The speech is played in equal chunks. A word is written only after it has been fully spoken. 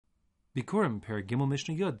Bikkurim, Perek Gimel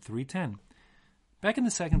Mishnah Yud, 310. Back in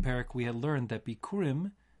the second parak, we had learned that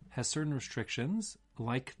Bikkurim has certain restrictions,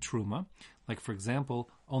 like Truma. Like, for example,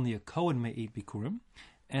 only a Kohen may eat Bikkurim,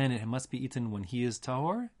 and it must be eaten when he is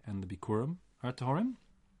Tahor, and the Bikkurim are Tahorim.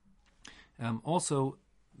 Also,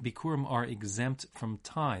 Bikkurim are exempt from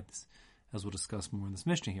tithes, as we'll discuss more in this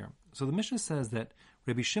Mishnah here. So the Mishnah says that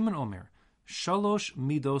Rabbi Shimon Omer, Shalosh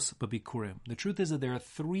Midos B'Bikkurim. The truth is that there are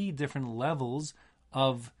 3 different levels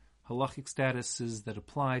of halachic statuses that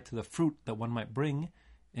apply to the fruit that one might bring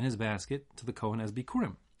in his basket to the Kohen as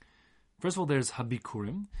Bikkurim. First of all, there's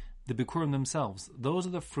Habikurim, the Bikkurim themselves. Those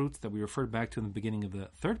are the fruits that we referred back to in the beginning of the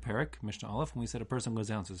third parak, Mishnah Aleph, when we said a person goes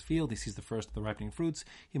down to his field, he sees the first of the ripening fruits,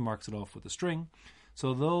 he marks it off with a string.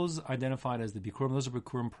 So those identified as the Bikkurim, those are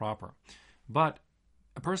Bikkurim proper. But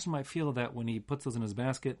a person might feel that when he puts those in his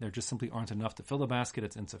basket, there just simply aren't enough to fill the basket,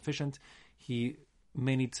 it's insufficient. He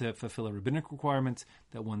may need to fulfill a rabbinic requirement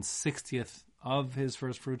that 1/60th of his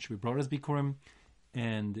first fruit should be brought as Bikkurim,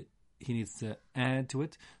 and he needs to add to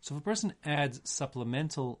it. So if a person adds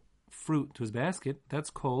supplemental fruit to his basket, that's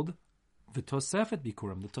called the Tosefet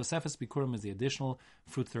Bikkurim. The Tosefet Bikkurim is the additional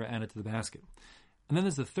fruits that are added to the basket. And then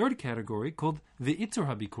there's the third category called the Itur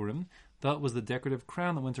HaBikkurim. That was the decorative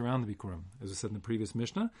crown that went around the Bikkurim. As we said in the previous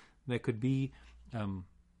Mishnah, that could be,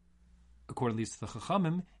 according at least to the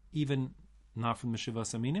Chachamim, even not from the Shiva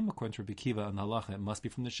Saminim. According to Rabbi Kiva and the Halacha, it must be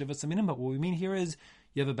from the Shiva Saminim. But what we mean here is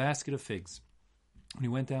you have a basket of figs. When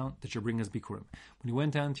you went down, that you're bringing as Bikkurim. When you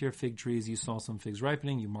went down to your fig trees, you saw some figs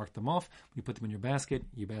ripening, you marked them off. When you put them in your basket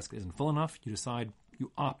isn't full enough.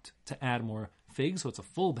 You opt to add more figs, so it's a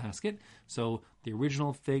full basket. So the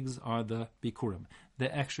original figs are the Bikkurim.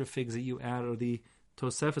 The extra figs that you add are the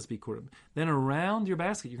Tosefes Bikkurim. Then around your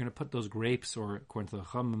basket, you're going to put those grapes, or according to the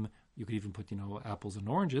Chachamim, you could even put, apples and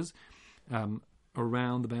oranges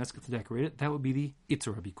around the basket to decorate it. That would be the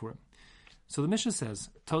Itur HaBikkurim. So the Mishnah says,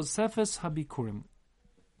 Tosefes HaBikkurim,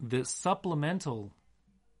 the supplemental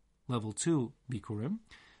level 2 Bikkurim,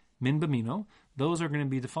 min b'mino, those are going to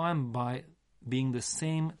be defined by being the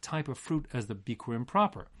same type of fruit as the Bikkurim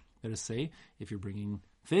proper. That is to say, if you're bringing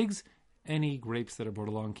figs, any grapes that are brought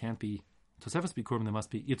along can't be Tosefes Bikkurim, they must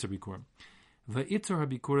be Itur Bikkurim. V'itur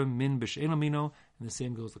HaBikkurim min b'she'eno mino, and the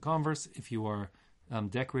same goes the converse. If you are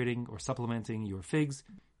decorating or supplementing your figs,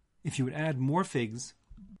 if you would add more figs,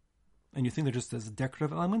 and you think they're just as a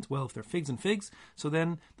decorative element, well, if they're figs and figs, so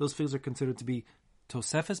then those figs are considered to be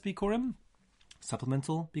Tosefes Bikkurim,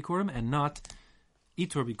 supplemental Bikkurim, and not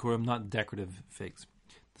Itur Bikkurim, not decorative figs.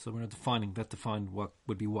 So we're not defined what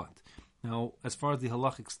would be what. Now, as far as the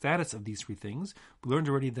halachic status of these 3 things, we learned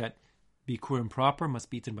already that Bikkurim proper must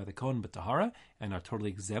be eaten by the Kohen b'tahara and are totally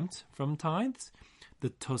exempt from tithes. The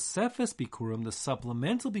Tosefes Bikkurim, the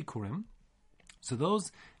supplemental Bikkurim, so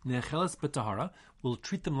those necheles b'tahara will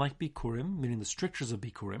treat them like Bikkurim, meaning the strictures of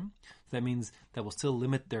Bikkurim. So that means that will still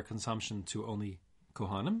limit their consumption to only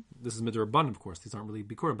Kohanim. This is midrabanan, of course. These aren't really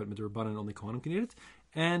Bikkurim, but midrabanan, only Kohanim can eat it.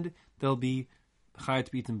 And they'll be chayat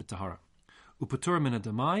to be eaten b'tahara. Upatur min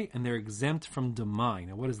damai, and they're exempt from damai.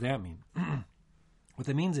 Now, what does that mean? What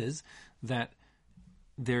that means is that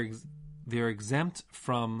they're exempt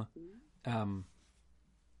from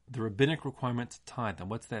the rabbinic requirement to tithe. Now,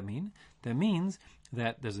 what's that mean? That means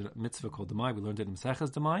that there's a mitzvah called Demai. We learned it in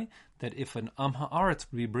Maseches Demai, that if an Am Ha'aretz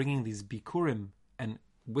would be bringing these Bikurim, and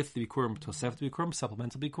with the Bikurim, Tosefet Bikurim,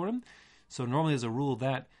 supplemental Bikurim, so normally there's a rule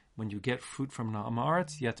that when you get fruit from an Am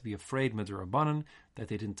Ha'aretz, you have to be afraid, Midrabanan, that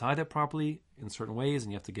they didn't tithe it properly in certain ways,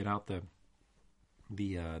 and you have to get out the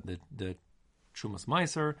Trumas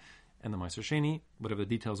Meiser and the Meiser Sheni, whatever the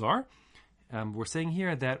details are. We're saying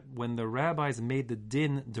here that when the rabbis made the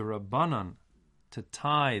din derabanan to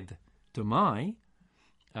tithe demai,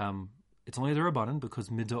 it's only derabanan because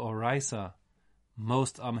midoraisa,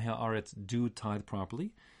 most am ha'aretz do tithe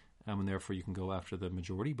properly, and therefore you can go after the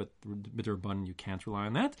majority. But midorabanan you can't rely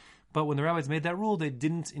on that. But when the rabbis made that rule, they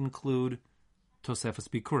didn't include tosefes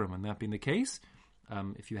bikurim, and that being the case,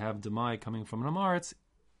 if you have demai coming from an amaretz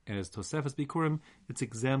as tosefes bikurim, it's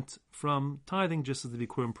exempt from tithing just as the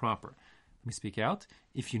bikurim proper. Let me speak out.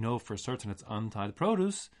 If you know for certain it's untied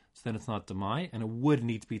produce, so then it's not demai, and it would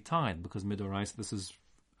need to be tied, because midoraisa, this is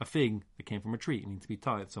a fig that came from a tree. It needs to be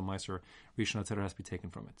tied, so meiser, rishon, etc. has to be taken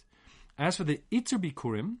from it. As for the itur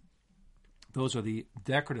bikurim, those are the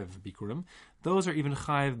decorative bikurim. Those are even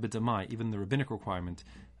chayiv b'demai. Even the rabbinic requirement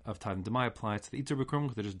of tithing demai applies to the itur bikurim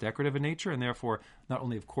because they're just decorative in nature, and therefore not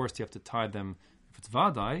only, of course, do you have to tie them if it's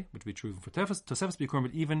vadai, which would be true for tosefes bikurim,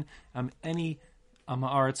 but even any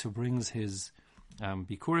Amaretz who brings his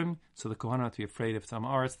bikurim, so the kohen have to be afraid if it's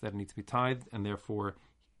Amaretz that it needs to be tithed, and therefore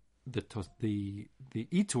the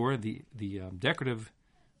itur, the decorative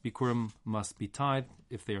Bikurim must be tied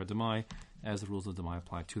if they are demai, as the rules of demai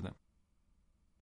apply to them.